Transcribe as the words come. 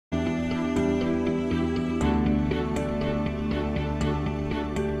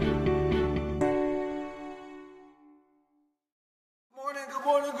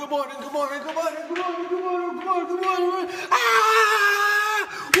morning, good morning, good morning, good morning, good morning, good morning, good morning, good morning.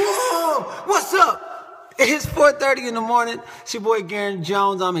 Ah! Whoa! What's up? It's 4:30 in the morning. It's your boy Garen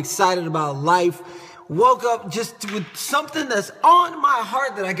Jones. I'm excited about life. Woke up just with something that's on my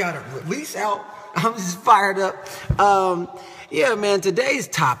heart that I gotta release out. I'm just fired up. Yeah, man, today's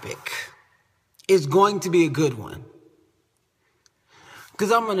topic is going to be a good one. Because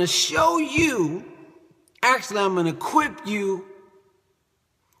I'm going to show you, actually I'm going to equip you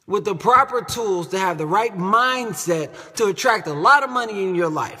with the proper tools to have the right mindset to attract a lot of money in your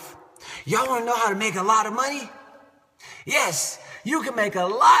life. Y'all want to know how to make a lot of money? Yes, you can make a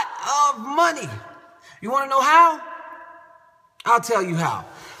lot of money. You want to know how? I'll tell you how.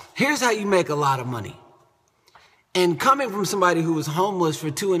 Here's how you make a lot of money. And coming from somebody who was homeless for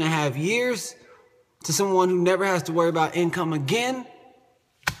 2.5 years to someone who never has to worry about income again,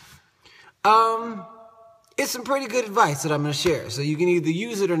 it's some pretty good advice that I'm going to share. So you can either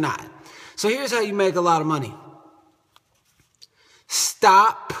use it or not. So here's how you make a lot of money.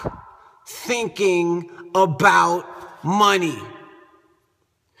 Stop thinking about money.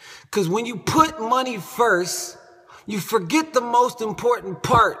 Because when you put money first, you forget the most important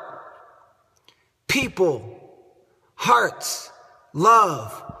part. People, hearts,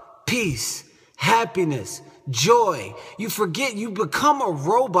 love, peace, happiness, joy. You forget, you become a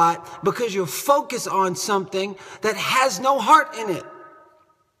robot because you're focused on something that has no heart in it.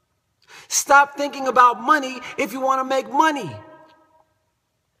 Stop thinking about money if you want to make money.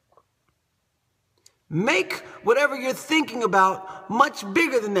 Make whatever you're thinking about much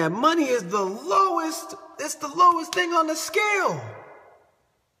bigger than that. Money is the lowest, it's the lowest thing on the scale.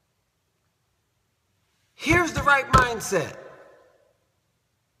 Here's the right mindset.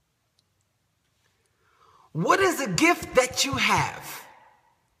 What is a gift that you have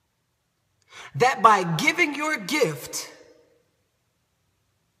that by giving your gift,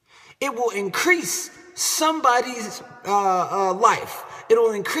 it will increase somebody's life. It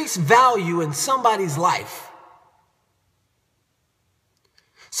will increase value in somebody's life.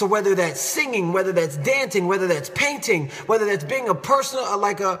 So whether that's singing, whether that's dancing, whether that's painting, whether that's being a personal,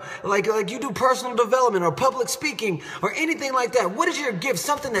 like you do personal development or public speaking or anything like that, what is your gift?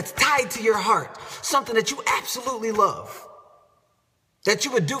 Something that's tied to your heart, something that you absolutely love, that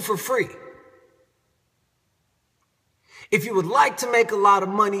you would do for free. If you would like to make a lot of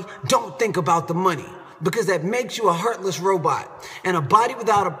money, don't think about the money, because that makes you a heartless robot. And a body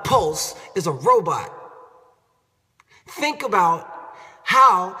without a pulse is a robot. Think about,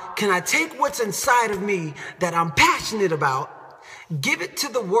 how can I take what's inside of me that I'm passionate about, give it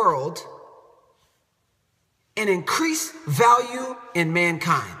to the world, and increase value in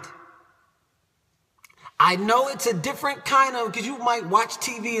mankind? I know it's a different kind of, because you might watch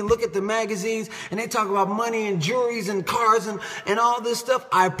TV and look at the magazines and they talk about money and jewelries and cars and all this stuff.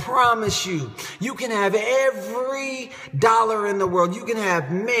 I promise you, you can have every dollar in the world. You can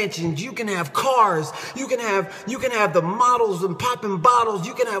have mansions. You can have cars. You can have the models and popping bottles.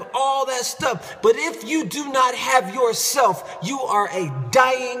 You can have all that stuff. But if you do not have yourself, you are a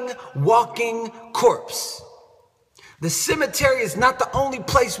dying, walking corpse. The cemetery is not the only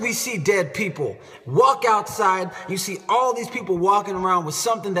place we see dead people. Walk outside, you see all these people walking around with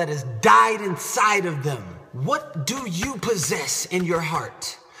something that has died inside of them. What do you possess in your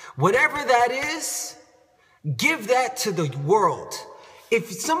heart? Whatever that is, give that to the world.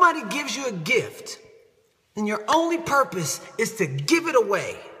 If somebody gives you a gift, then your only purpose is to give it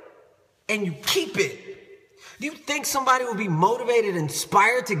away, and you keep it. Do you think somebody will be motivated,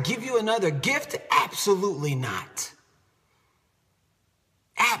 inspired to give you another gift? Absolutely not.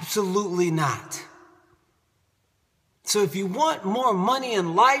 Absolutely not. So if you want more money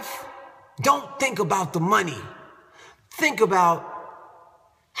in life, don't think about the money. Think about,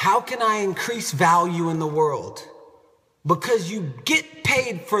 how can I increase value in the world? Because you get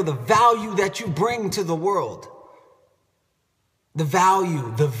paid for the value that you bring to the world. The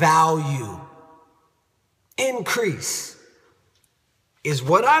value. Increase is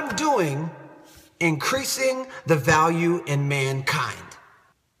what I'm doing, increasing the value in mankind.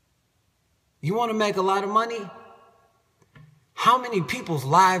 You want to make a lot of money? How many people's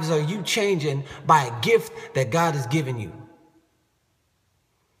lives are you changing by a gift that God has given you?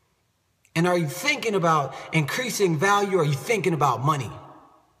 And are you thinking about increasing value, or are you thinking about money?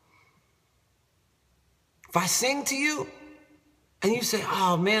 If I sing to you and you say,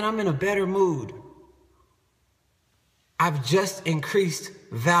 oh man, I'm in a better mood, I've just increased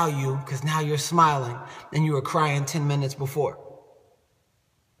value, because now you're smiling and you were crying 10 minutes before.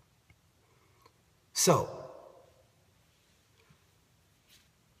 So,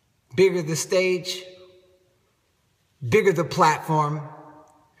 bigger the stage, bigger the platform,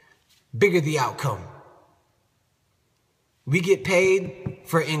 bigger the outcome. We get paid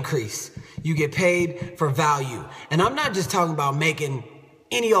for increase. You get paid for value. And I'm not just talking about making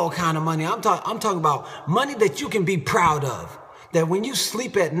any old kind of money. I'm talking about money that you can be proud of. That when you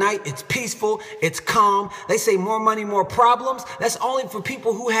sleep at night, it's peaceful, it's calm. They say more money, more problems. That's only for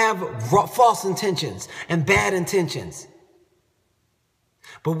people who have false intentions and bad intentions.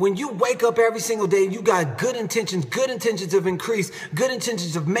 But when you wake up every single day, you got good intentions of increase, good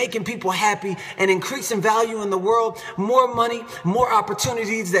intentions of making people happy and increasing value in the world, more money, more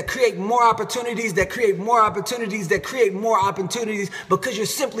opportunities that create more opportunities, that create more opportunities, that create more opportunities, because you're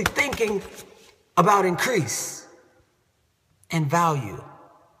simply thinking about increase and value.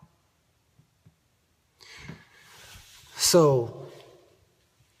 So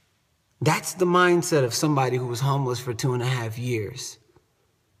that's the mindset of somebody who was homeless for 2.5 years.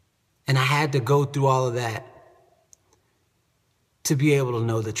 And I had to go through all of that to be able to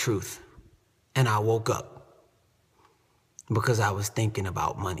know the truth. And I woke up because I was thinking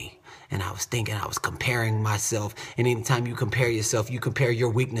about money. And I was comparing myself. And anytime you compare yourself, you compare your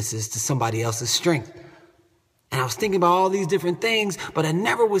weaknesses to somebody else's strength. And I was thinking about all these different things, but I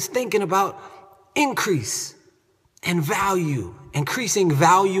never was thinking about increase and value, increasing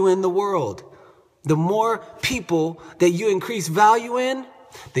value in the world. The more people that you increase value in,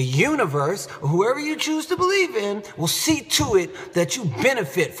 the universe, or whoever you choose to believe in, will see to it that you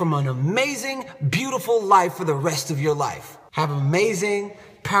benefit from an amazing, beautiful life for the rest of your life. Have an amazing,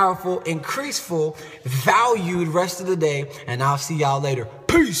 powerful, increaseful, valued rest of the day, and I'll see y'all later.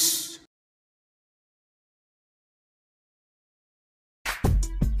 Peace!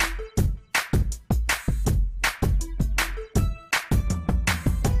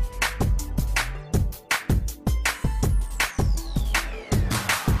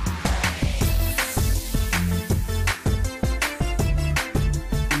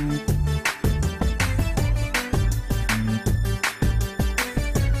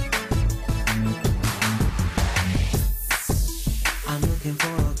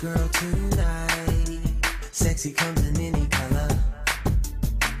 Sexy comes in any color.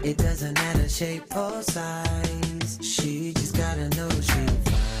 It doesn't matter shape or size. She just gotta know she's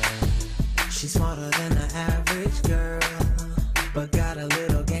fine. She's smarter than